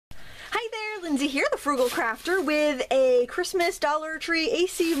Lindsay here, the Frugal Crafter, with a Christmas Dollar Tree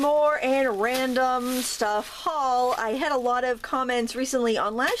AC Moore and random stuff haul. I had a lot of comments recently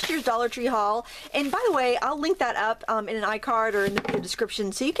on last year's Dollar Tree haul, and by the way, I'll link that up in an iCard or in the video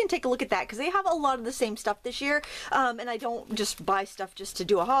description so you can take a look at that, because they have a lot of the same stuff this year, and I don't just buy stuff just to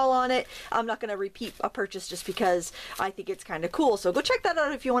do a haul on it. I'm not going to repeat a purchase just because I think it's kind of cool, so go check that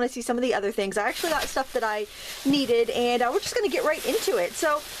out if you want to see some of the other things. I actually got stuff that I needed, and we're just going to get right into it.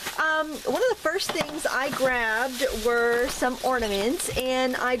 So one of the first things I grabbed were some ornaments,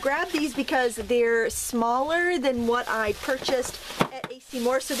 and I grabbed these because they're smaller than what I purchased at AC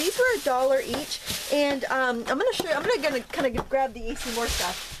Moore. So these were $1 each, and I'm gonna kind of grab the AC Moore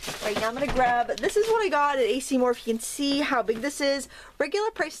stuff right now. I'm gonna grab, this is what I got at AC Moore. If you can see how big this is,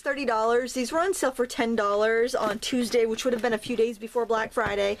 regular price $30. These were on sale for $10 on Tuesday, which would have been a few days before Black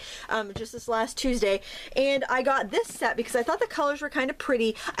Friday, just this last Tuesday. And I got this set because I thought the colors were kind of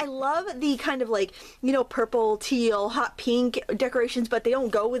pretty. I love the kind of like, you know, purple, teal, hot pink decorations, but they don't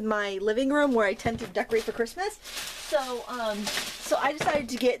go with my living room where I tend to decorate for Christmas. So, so I decided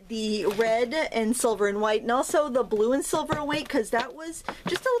to get the red and silver and white, and also the blue and silver and white, because that was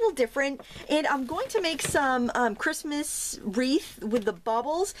just a little different. And I'm going to make some Christmas wreath with the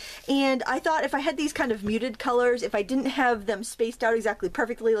baubles, and I thought if I had these kind of muted colors, if I didn't have them spaced out exactly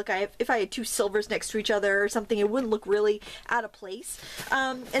perfectly, like if I had two silvers next to each other or something, it wouldn't look really out of place.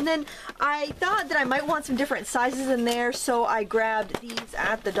 And then I thought that I might want some different sizes in there, so I grabbed these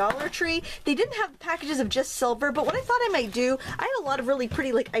at the Dollar Tree. They didn't have packages of just silver, but what I thought I might do, I had a lot of really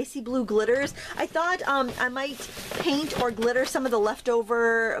pretty like icy blue glitters. I thought I might paint or glitter some of the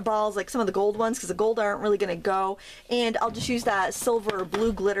leftover balls, like some of the gold ones, because the gold aren't really going to go, and I'll just use that silver or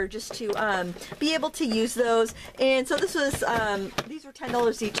blue glitter just to be able to use those. And so this was, these were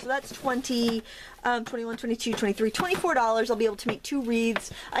 $10 each, so that's 20, 21, 22, 23, $24. I'll be able to make 2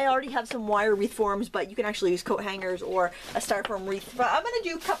 wreaths. I already have some wire wreath forms, but you can actually use coat hangers or a styrofoam wreath. But I'm going to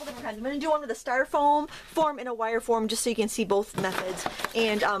do a couple different kinds. I'm going to do one with a styrofoam form and a wire form, just so you can see both methods,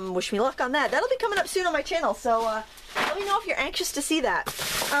 and wish me luck on that. That'll be coming up soon on my channel, so let me know if you're anxious to see that.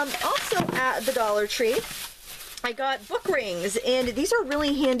 Also at the Dollar Tree, I got book rings, and these are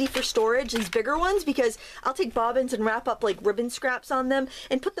really handy for storage, these bigger ones, because I'll take bobbins and wrap up like ribbon scraps on them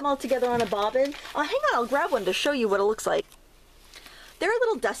and put them all together on a bobbin. Hang on, I'll grab one to show you what it looks like. They're a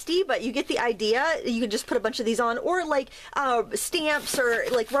little dusty, but you get the idea. You could just put a bunch of these on, or like stamps, or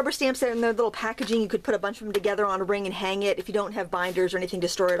like rubber stamps that are in their little packaging. You could put a bunch of them together on a ring and hang it if you don't have binders or anything to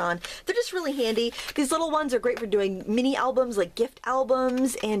store it on. They're just really handy. These little ones are great for doing mini albums, like gift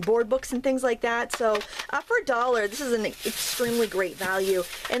albums and board books and things like that. So for $1, this is an extremely great value,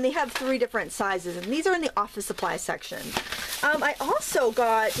 and they have 3 different sizes, and these are in the office supply section. I also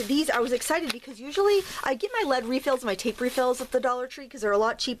got these. I was excited because usually I get my lead refills, my tape refills at the Dollar Tree, because they're a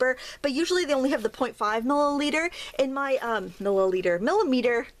lot cheaper, but usually they only have the 0.5 milliliter in my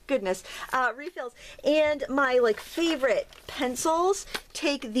millimeter goodness, refills. And my like favorite pencils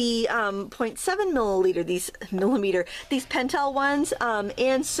take the 0.7 milliliter, these Pentel ones,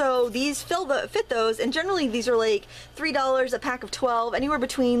 and so these fit those, and generally these are like $3 a pack of 12, anywhere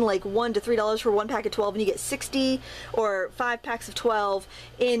between like $1 to $3 for 1 pack of 12, and you get 60 or 5 packs of 12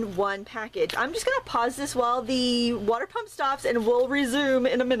 in one package. I'm just gonna pause this while the water pump stops, and we'll resume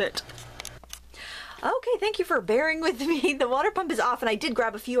in a minute. Okay, thank you for bearing with me. The water pump is off, and I did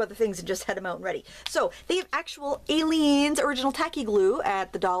grab a few other things and just had them out and ready. So they have actual Aliens original tacky glue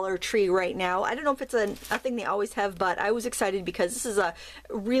at the Dollar Tree right now. I don't know if it's a thing they always have, but I was excited because this is a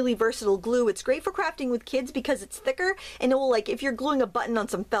really versatile glue. It's great for crafting with kids because it's thicker, and it will, like, if you're gluing a button on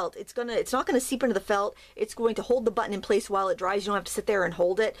some felt, it's not gonna seep into the felt. It's going to hold the button in place while it dries. You don't have to sit there and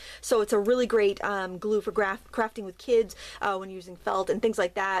hold it. So it's a really great glue for crafting with kids when using felt and things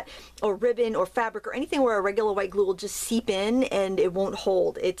like that, or ribbon or fabric, or anything where a regular white glue will just seep in and it won't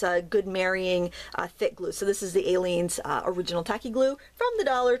hold. It's a good marrying thick glue. So this is the Aliens original tacky glue from the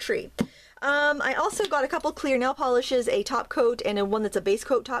Dollar Tree. I also got a couple clear nail polishes, a top coat and one that's a base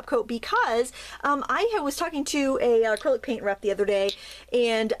coat top coat, because I was talking to a acrylic paint rep the other day,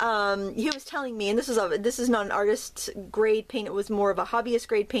 and he was telling me, and this is not an artist grade paint, it was more of a hobbyist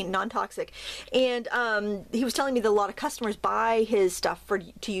grade paint, non-toxic, and he was telling me that a lot of customers buy his stuff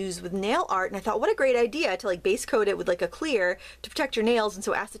to use with nail art, and I thought, what a great idea to like base coat it with like a clear to protect your nails, and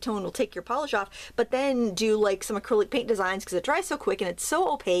so acetone will take your polish off, but then do like some acrylic paint designs because it dries so quick and it's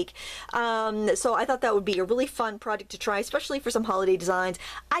so opaque. So I thought that would be a really fun project to try, especially for some holiday designs.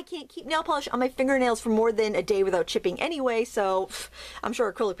 I can't keep nail polish on my fingernails for more than a day without chipping anyway, so I'm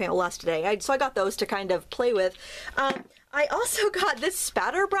sure acrylic paint will last today. So I got those to kind of play with. I also got this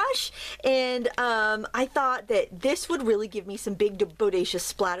spatter brush, and I thought that this would really give me some big bodacious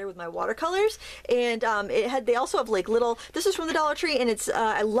splatter with my watercolors. And they also have like little, this is from the Dollar Tree, and it's,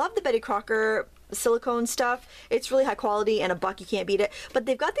 I love the Betty Crocker silicone stuff. It's really high quality, and $1, you can't beat it. But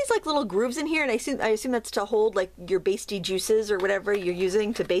they've got these like little grooves in here, and I assume that's to hold like your basty juices or whatever you're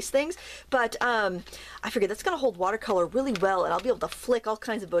using to base things. But I figured that's gonna hold watercolor really well, and I'll be able to flick all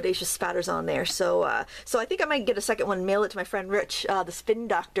kinds of bodacious spatters on there. So so I think I might get a second one and mail it to my friend Rich, the spin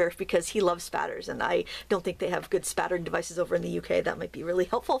doctor, because he loves spatters, and I don't think they have good spattering devices over in the UK. That might be really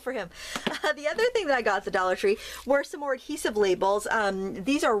helpful for him. The other thing that I got at the Dollar Tree were some more adhesive labels.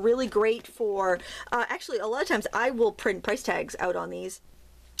 These are really great for actually, a lot of times I will print price tags out on these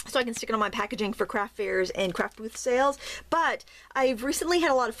so I can stick it on my packaging for craft fairs and craft booth sales. But I've recently had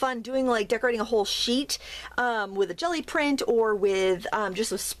a lot of fun doing like decorating a whole sheet with a jelly print, or with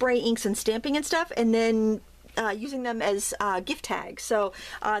just with spray inks and stamping and stuff, and then using them as gift tags. So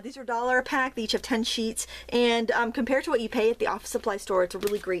these are $1 a pack. They each have 10 sheets, and compared to what you pay at the office supply store, it's a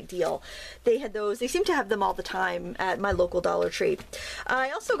really great deal. They had those. They seem to have them all the time at my local Dollar Tree.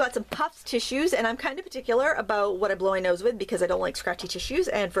 I also got some Puffs tissues, and I'm kind of particular about what I blow my nose with because I don't like scratchy tissues,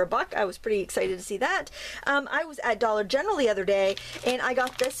 and for $1 I was pretty excited to see that. I was at Dollar General the other day, and I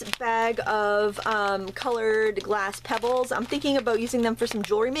got this bag of colored glass pebbles. I'm thinking about using them for some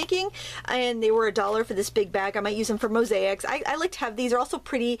jewelry making, and they were $1 for this big bag. I might use them for mosaics. I like to have these. They're also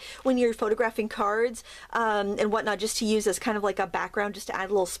pretty when you're photographing cards and whatnot, just to use as kind of like a background, just to add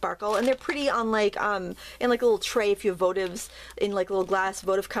a little sparkle. And they're pretty on like in like a little tray if you have votives in like little glass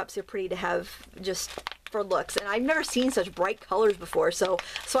votive cups. They're pretty to have just for looks, and I've never seen such bright colors before, so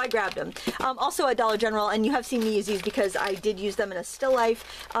I grabbed them. Also at Dollar General, and you have seen me use these because I did use them in a still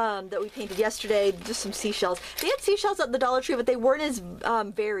life that we painted yesterday, just some seashells. They had seashells at the Dollar Tree, but they weren't as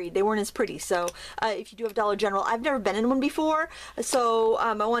varied, they weren't as pretty. So if you do have Dollar General, I've never been in one before, so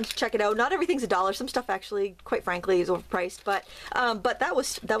I wanted to check it out. Not everything's $1. Some stuff actually, quite frankly, is overpriced, but that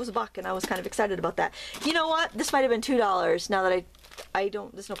was $1, and I was kind of excited about that. You know what? This might have been $2 now that I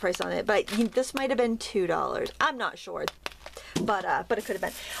don't, there's no price on it, but this might have been $2. I'm not sure, but it could have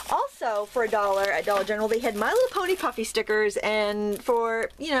been. Also, for $1 at Dollar General, they had My Little Pony puffy stickers, and for,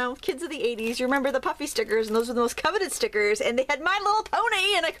 you know, kids of the 80s, you remember the puffy stickers, and those were the most coveted stickers, and they had My Little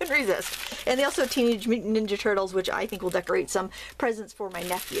Pony, and I couldn't resist. And they also had Teenage Mutant Ninja Turtles, which I think will decorate some presents for my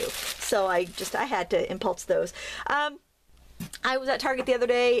nephew. So I had to impulse those. I was at Target the other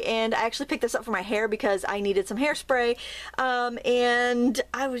day, and I actually picked this up for my hair because I needed some hairspray, and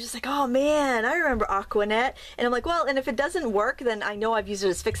I was just like, oh man, I remember Aquanet, and I'm like, well, and if it doesn't work, then I know I've used it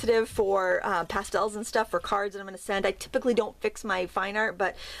as fixative for pastels and stuff, for cards that I'm going to send. I typically don't fix my fine art,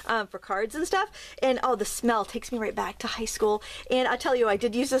 but for cards and stuff, and oh, the smell takes me right back to high school. And I tell you, I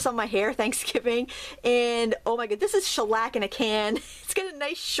did use this on my hair Thanksgiving, and oh my god, this is shellac in a can. It's got a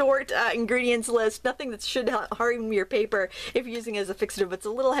nice short ingredients list, nothing that should harm your paper if you're using it as a fixative, but it's a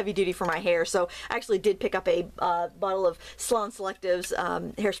little heavy duty for my hair. So I actually did pick up a bottle of Salon Selectives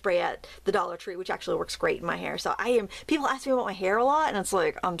hairspray at the Dollar Tree, which actually works great in my hair. So people ask me about my hair a lot, and it's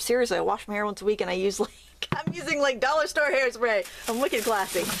like, seriously, I wash my hair once a week, and I use like, I'm using like dollar store hairspray. I'm wicked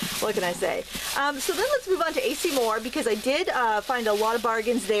classy. What can I say? So then let's move on to AC Moore, because I did find a lot of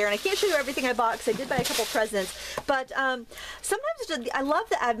bargains there, and I can't show you everything I bought because I did buy a couple presents. But sometimes I love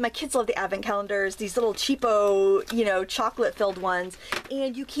my kids love the advent calendars, these little cheapo, you know, chocolate filled ones,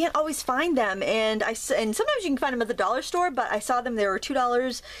 and you can't always find them. And sometimes you can find them at the dollar store, but I saw them, they were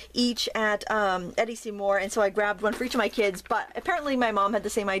 $2 each at AC Moore, and so I grabbed one for each of my kids. But apparently my mom had the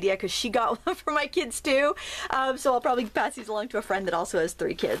same idea because she got one for my kids too. So I'll probably pass these along to a friend that also has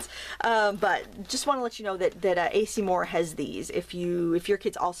 3 kids. But just want to let you know that AC Moore has these. If your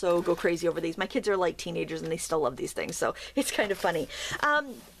kids also go crazy over these, my kids are like teenagers and they still love these things, so it's kind of funny.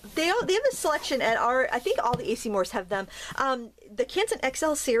 They have a selection at I think all the AC Moores have them. The Canson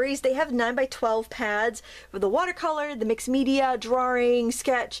XL series, they have 9x12 pads with the watercolor, the mixed media, drawing,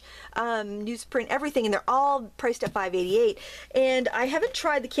 sketch, newsprint, everything, and they're all priced at $5.88. And I haven't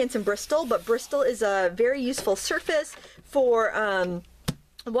tried the Canson Bristol, but Bristol is a very useful surface for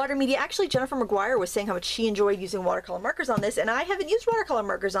water media. Actually, Jennifer McGuire was saying how much she enjoyed using watercolor markers on this, and I haven't used watercolor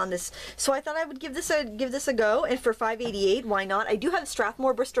markers on this, so I thought I would give this a go. And for $5.88, why not? I do have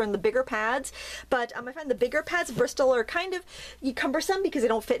Strathmore Bristol in the bigger pads, but I find the bigger pads of Bristol are kind of cumbersome because they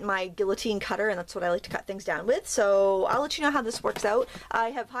don't fit in my guillotine cutter, and that's what I like to cut things down with. So I'll let you know how this works out.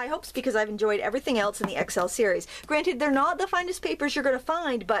 I have high hopes because I've enjoyed everything else in the XL series. Granted, they're not the finest papers you're going to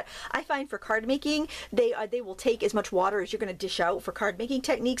find, but I find for card making, they will take as much water as you're going to dish out for card making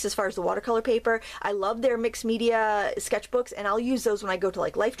techniques as far as the watercolor paper. I love their mixed media sketchbooks, and I'll use those when I go to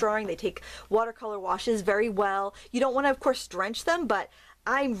like life drawing. They take watercolor washes very well. You don't want to, of course, drench them, but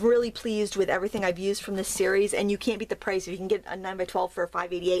I'm really pleased with everything I've used from this series, and you can't beat the price if you can get a 9x12 for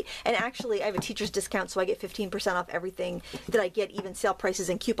 $5.88. And actually, I have a teacher's discount, so I get 15% off everything that I get, even sale prices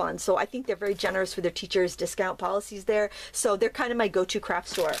and coupons. So I think they're very generous with their teacher's discount policies there. So they're kind of my go-to craft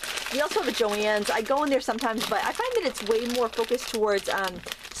store. We also have a Joann's. I go in there sometimes, but I find that it's way more focused towards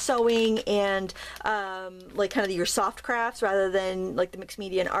sewing and like kind of your soft crafts rather than like the mixed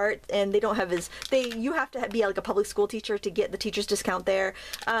media and art. And they don't have you have to be like a public school teacher to get the teacher's discount there.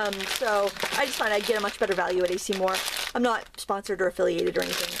 So I just find I get a much better value at AC Moore. I'm not sponsored or affiliated or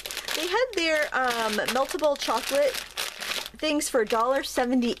anything. They had their meltable chocolate things for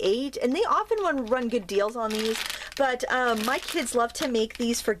 $1.78, and they often run good deals on these. But my kids love to make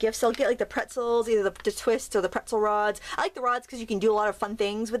these for gifts. They'll get like the pretzels, either the twists or the pretzel rods. I like the rods because you can do a lot of fun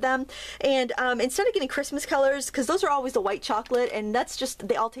things with them. And instead of getting Christmas colors, because those are always the white chocolate, and that's just,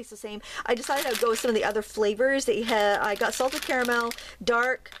 they all taste the same, I decided I would go with some of the other flavors. I got salted caramel,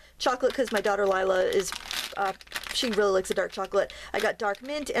 dark chocolate, because my daughter Lila is she really likes the dark chocolate. I got dark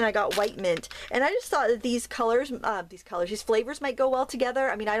mint and I got white mint, and I just thought that these flavors might go well together.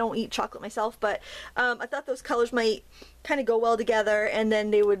 I mean, I don't eat chocolate myself, but I thought those colors might kind of go well together, and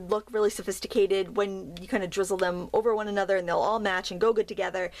then they would look really sophisticated when you kind of drizzle them over one another, and they'll all match and go good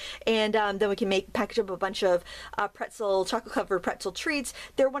together. And then we can package up a bunch of chocolate covered pretzel treats.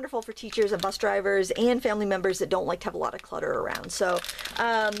 They're wonderful for teachers and bus drivers and family members that don't like to have a lot of clutter around. So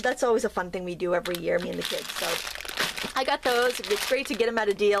that's always a fun thing we do every year, me and the kids. So I got those. It's great to get them at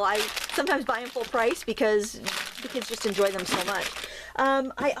a deal. I sometimes buy them full price because the kids just enjoy them so much.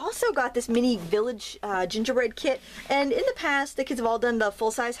 I also got this mini village gingerbread kit, and in the past the kids have all done the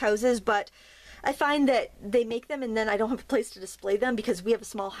full-size houses, but I find that they make them and then I don't have a place to display them because we have a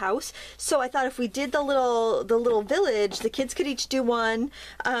small house. So I thought if we did the little village, the kids could each do one,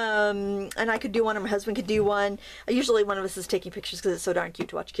 and I could do one, and my husband could do one. Usually one of us is taking pictures because it's so darn cute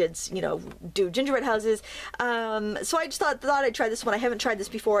to watch kids, you know, do gingerbread houses. So I just thought I'd try this one. I haven't tried this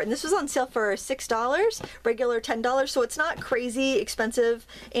before, and this was on sale for $6, regular $10, so it's not crazy expensive.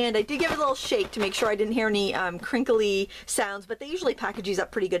 And I did give it a little shake to make sure I didn't hear any crinkly sounds, but they usually package these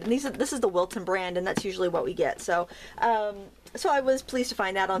up pretty good. And this is the Wilton brand, and that's usually what we get. So so I was pleased to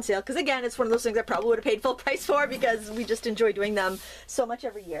find that on sale, because again, it's one of those things I probably would have paid full price for because we just enjoy doing them so much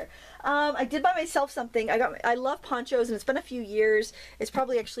every year. I did buy myself something. I love ponchos, and it's been a few years. It's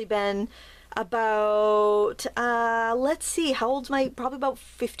probably actually been about let's see, how old's probably about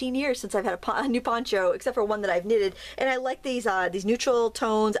 15 years since I've had a new poncho, except for one that I've knitted. And I like these neutral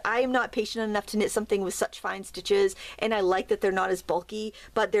tones. I am not patient enough to knit something with such fine stitches, and I like that they're not as bulky,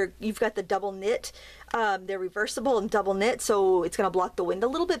 but you've got the double knit. They're reversible and double knit, so it's going to block the wind a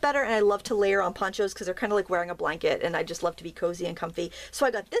little bit better. And I love to layer on ponchos because they're kind of like wearing a blanket, and I just love to be cozy and comfy. So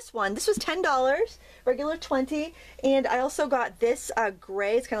I got this one. This was $10, regular $20. And I also got this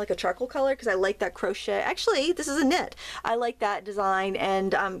gray. It's kind of like a charcoal color because I like that crochet. Actually, this is a knit. I like that design,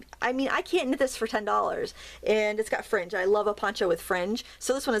 and I mean, I can't knit this for $10. And it's got fringe. I love a poncho with fringe.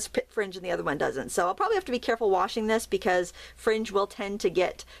 So this one has fringe and the other one doesn't. So I'll probably have to be careful washing this because fringe will tend to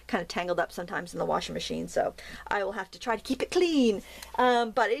get kind of tangled up sometimes in the washing machine. So I will have to try to keep it clean.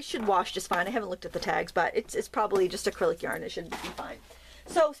 But it should wash just fine. I haven't looked at the tags, but it's probably just acrylic yarn. It should be fine.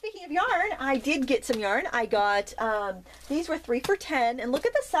 So speaking of yarn, I did get some yarn. I got, these were 3 for $10, and look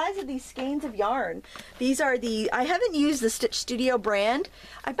at the size of these skeins of yarn. These are I haven't used the Stitch Studio brand.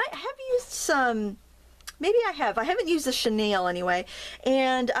 I might have used some, maybe I have. I haven't used the chenille anyway.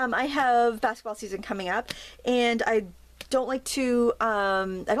 And I have basketball season coming up, and I don't like to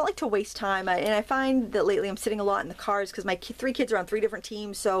waste time, and I find that lately I'm sitting a lot in the cars because my 3 kids are on 3 different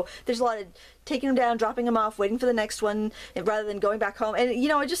teams, so there's a lot of taking them down, dropping them off, waiting for the next one, and rather than going back home. And you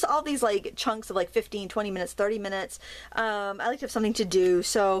know, just all these like chunks of like 15, 20 minutes, 30 minutes. I like to have something to do,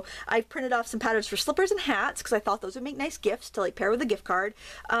 so I've printed off some patterns for slippers and hats because I thought those would make nice gifts to like pair with a gift card,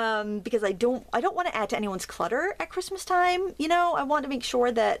 because I don't want to add to anyone's clutter at Christmas time. You know, I want to make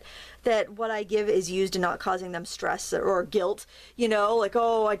sure that what I give is used and not causing them stress or guilt, you know, like,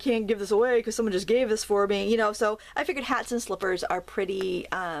 oh, I can't give this away because someone just gave this for me, you know. So I figured hats and slippers are pretty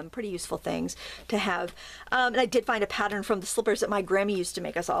useful things to have. And I did find a pattern from the slippers that my Grammy used to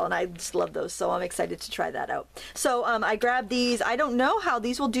make us all, and I just love those, so I'm excited to try that out. So I grabbed these. I don't know how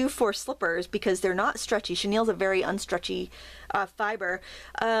these will do for slippers because they're not stretchy. Chenille's a very unstretchy fiber.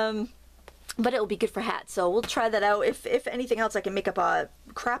 but it'll be good for hats, so we'll try that out. If anything else, I can make up a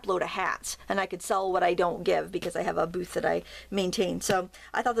crap load of hats, and I could sell what I don't give because I have a booth that I maintain. So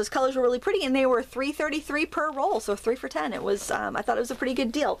I thought those colors were really pretty, and they were $3.33 per roll, so 3 for 10. It was I thought it was a pretty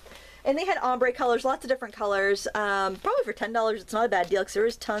good deal. And they had ombre colors, lots of different colors. Probably for $10, it's not a bad deal because there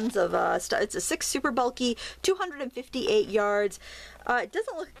is tons of stuff. It's a 6 super bulky, 258 yards. It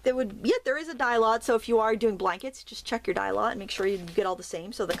doesn't look, there is a dye lot, so if you are doing blankets, just check your dye lot and make sure you get all the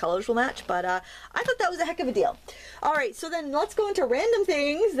same so the colors will match. But I thought that was a heck of a deal. All right, so then let's go into random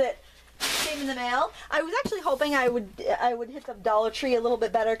things that came in the mail. I was actually hoping I would hit the Dollar Tree a little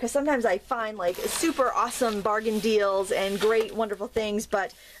bit better, because sometimes I find like super awesome bargain deals and great wonderful things,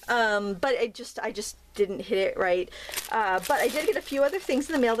 but I just didn't hit it right. But I did get a few other things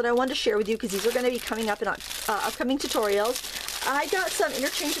in the mail that I wanted to share with you, because these are going to be coming up in upcoming tutorials. I got some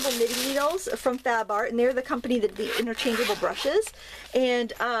interchangeable knitting needles from Fab Art, and they're the company that do interchangeable brushes,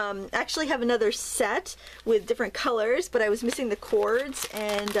 and actually have another set with different colors, but I was missing the cords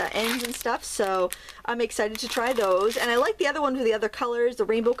and ends and stuff, so I'm excited to try those. And I like the other ones with the other colors, the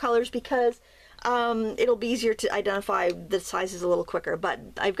rainbow colors, because it'll be easier to identify the sizes a little quicker. But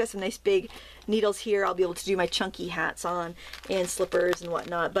I've got some nice big needles here I'll be able to do my chunky hats on, and slippers and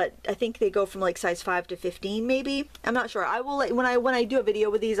whatnot. But I think they go from like size 5 to 15 maybe. I'm not sure. I will let, when I do a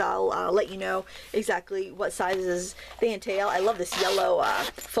video with these, I'll let you know exactly what sizes they entail. I love this yellow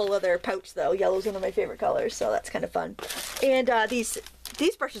full leather pouch though. Yellow's one of my favorite colors, so that's kind of fun. And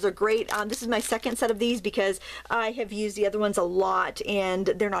these brushes are great. This is my second set of these because I have used the other ones a lot, and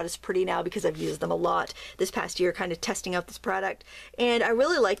they're not as pretty now because I've used them a lot this past year, kind of testing out this product. And I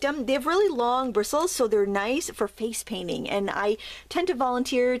really liked them. They have really long bristles, so they're nice for face painting. And I tend to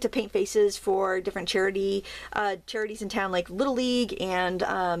volunteer to paint faces for different charities in town, like Little League and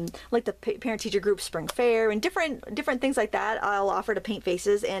like the parent-teacher group Spring Fair, and different things like that. I'll offer to paint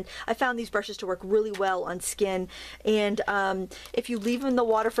faces, and I found these brushes to work really well on skin. And if you leave them in the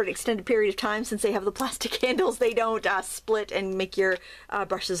water for an extended period of time, since they have the plastic handles, they don't split and make your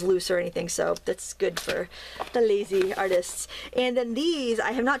brushes loose or anything, so that's good for the lazy artists. And then these,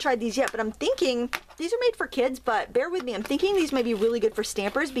 I have not tried these yet, but I'm thinking these are made for kids, but bear with me, I'm thinking these might be really good for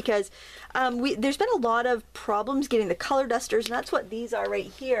stampers, because there's been a lot of problems getting the color dusters, and that's what these are right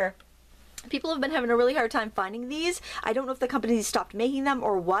here. People have been having a really hard time finding these. I don't know if the company stopped making them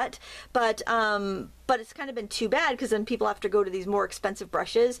or what, but it's kind of been too bad, because then people have to go to these more expensive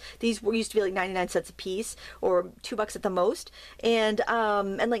brushes. These used to be like 99 cents a piece, or $2 at the most, and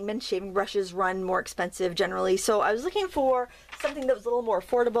like men's shaving brushes run more expensive generally. So I was looking for something that was a little more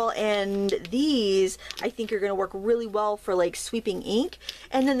affordable, and these I think are going to work really well for like sweeping ink.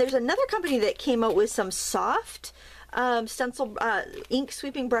 And then there's another company that came out with some soft stencil ink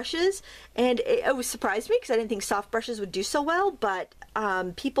sweeping brushes, and it was surprised me because I didn't think soft brushes would do so well, but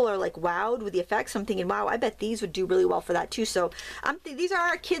people are like wowed with the effects. So I'm thinking, wow, I bet these would do really well for that too. So these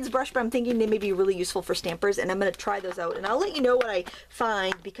are a kid's brush, but I'm thinking they may be really useful for stampers, and I'm going to try those out, and I'll let you know what I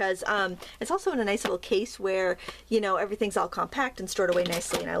find, because it's also in a nice little case where, you know, everything's all compact and stored away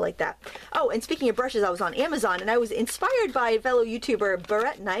nicely, and I like that. Oh, and speaking of brushes, I was on Amazon, and I was inspired by a fellow YouTuber,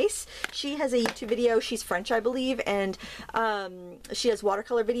 Barrette Nice. She has a YouTube video. She's French, I believe, and she has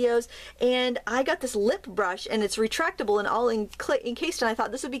watercolor videos, and I got this lip brush, and it's retractable and all encased, and I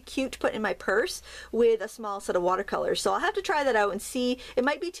thought this would be cute to put in my purse with a small set of watercolors. So I'll have to try that out and see. It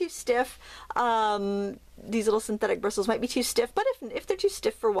might be too stiff. These little synthetic bristles might be too stiff, but if they're too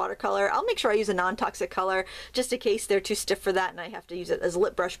stiff for watercolor, I'll make sure I use a non-toxic color just in case they're too stiff for that and I have to use it as a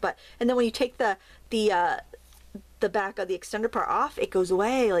lip brush. And then when you take the back of the extender part off, it goes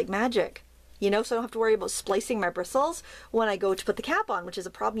away like magic. You know, so I don't have to worry about splicing my bristles when I go to put the cap on, which is a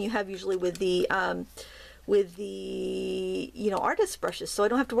problem you have usually with the you know, artist brushes. So I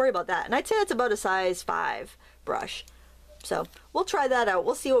don't have to worry about that. And I'd say that's about a size 5 brush. So we'll try that out.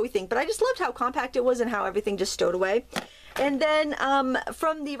 We'll see what we think. But I just loved how compact it was and how everything just stowed away. And then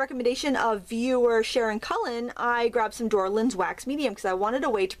from the recommendation of viewer Sharon Cullen, I grabbed some Dorland's Wax Medium because I wanted a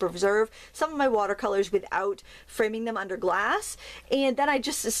way to preserve some of my watercolors without framing them under glass. And then I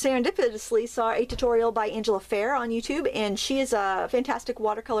just serendipitously saw a tutorial by Angela Fair on YouTube, and she is a fantastic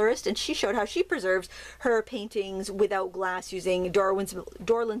watercolorist, and she showed how she preserves her paintings without glass using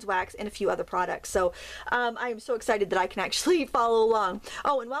Dorland's Wax and a few other products. So I am so excited that I can actually follow along.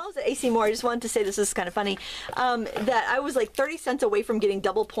 Oh, and while I was at AC Moore, I just wanted to say, this is kind of funny, that I was like 30 cents away from getting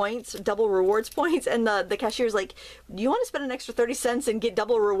double rewards points, and the cashier's like, do you want to spend an extra 30 cents and get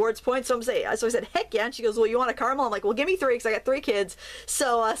double rewards points? So I said, heck yeah. And she goes, well, you want a caramel? I'm like, well, give me 3 because I got 3 kids.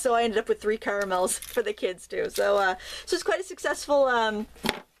 So I ended up with 3 caramels for the kids too. So it's quite a successful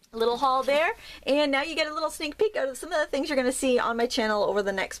little haul there, and now you get a little sneak peek out of some of the things you're going to see on my channel over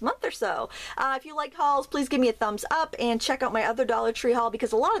the next month or so. If you like hauls, please give me a thumbs up and check out my other Dollar Tree haul,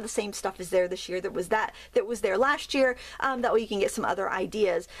 because a lot of the same stuff is there this year that was there last year. That way you can get some other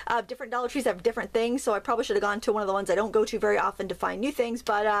ideas. Different Dollar Trees have different things, so I probably should have gone to one of the ones I don't go to very often to find new things,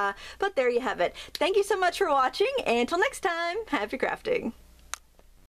 but there you have it. Thank you so much for watching, and until next time, happy crafting.